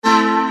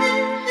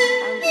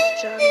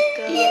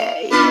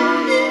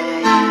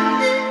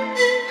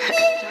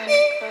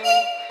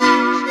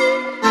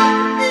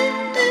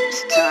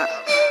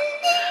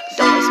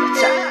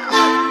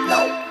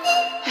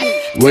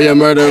William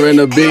Murder in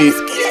the beat.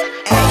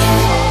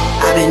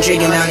 I've been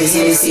drinking on this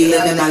Hennessy,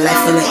 living my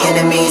life full of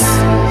enemies.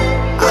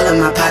 All of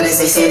my partners,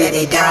 they say that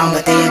they down,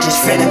 but they are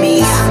just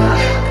frenemies.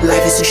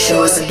 Life is too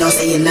short, so don't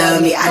say you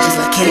love me, I just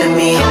look killing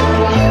me.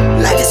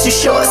 Life is too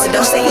short, so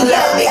don't say you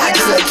love me, I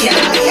just look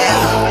killing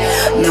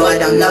me. No, I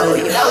don't know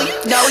you,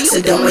 so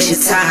don't waste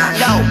your time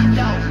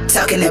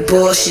talking that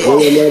bullshit.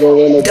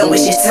 Don't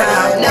waste your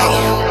time, no.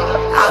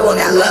 I will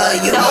not love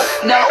you.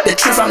 The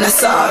truth, I'm not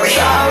sorry.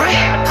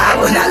 I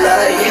will not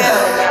love you.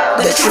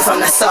 The truth,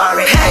 I'm not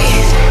sorry. Hey,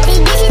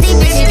 these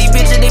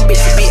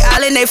bitches be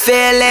all in they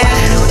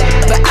feelings,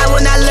 but I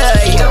will not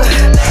love you.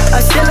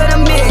 I'm still in the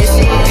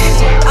mission.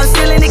 I'm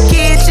still in the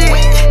kitchen.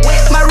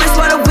 My wrist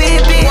wanna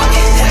whip it,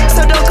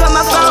 so don't call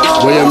my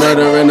phone. William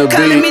Murder in the beat.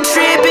 Calling me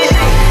tripping.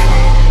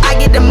 I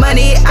get the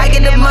money,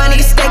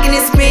 stacking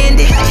and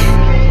spending.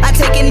 I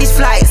taking these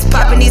flights,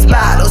 popping these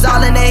bottles,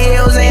 all in the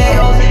hills, and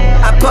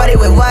I party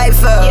with white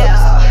folks.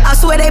 I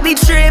swear they be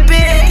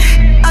tripping.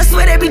 I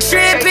swear they be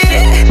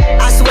tripping.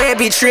 I swear it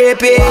be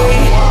tripping.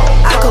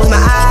 I close my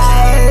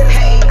eyes,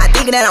 I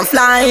think that I'm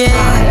flying.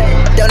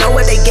 Don't know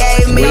what they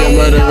gave me.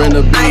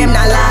 I am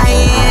not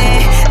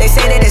lying. They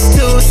say that it's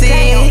too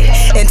sick.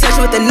 In touch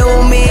with the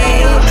new me.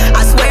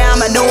 I swear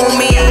I'm a new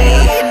me.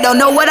 Don't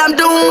know what I'm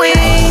doing.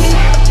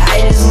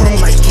 I just want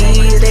my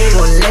keys, they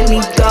won't let me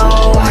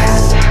go.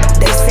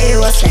 They say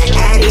what's the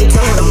addy,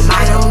 told them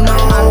I don't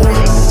know.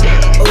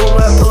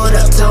 Uber pulled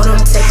up, told them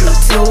take me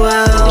to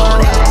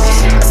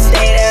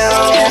stay there.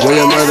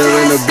 William Murder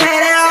in the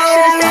beat.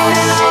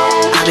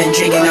 I've been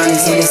drinking on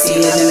this Hennessy,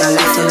 living a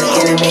life full of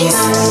enemies.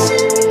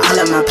 All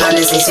of my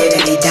partners, they say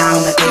that they down,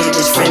 but they are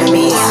just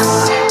frenemies.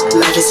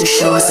 Life is too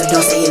short, so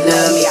don't say you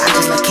love me, I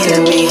just look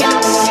killing me.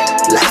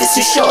 Life is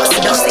too short, so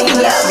don't say you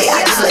love me,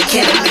 I just look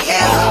killing me.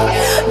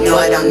 No,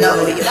 I don't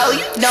know you,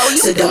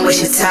 so don't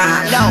waste your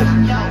time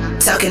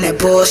talking that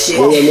bullshit.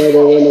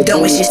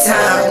 Don't waste your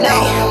time, no.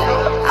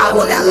 I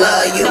will not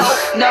love you.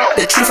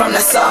 The truth, I'm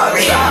not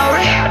sorry.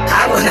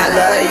 I will not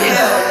love you.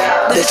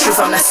 The truth,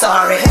 I'm not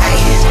sorry.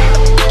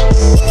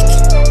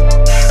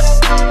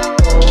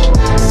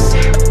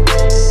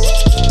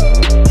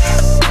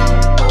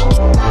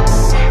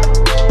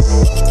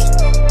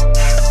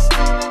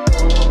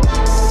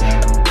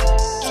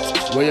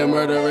 William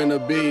Murder in the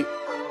beat.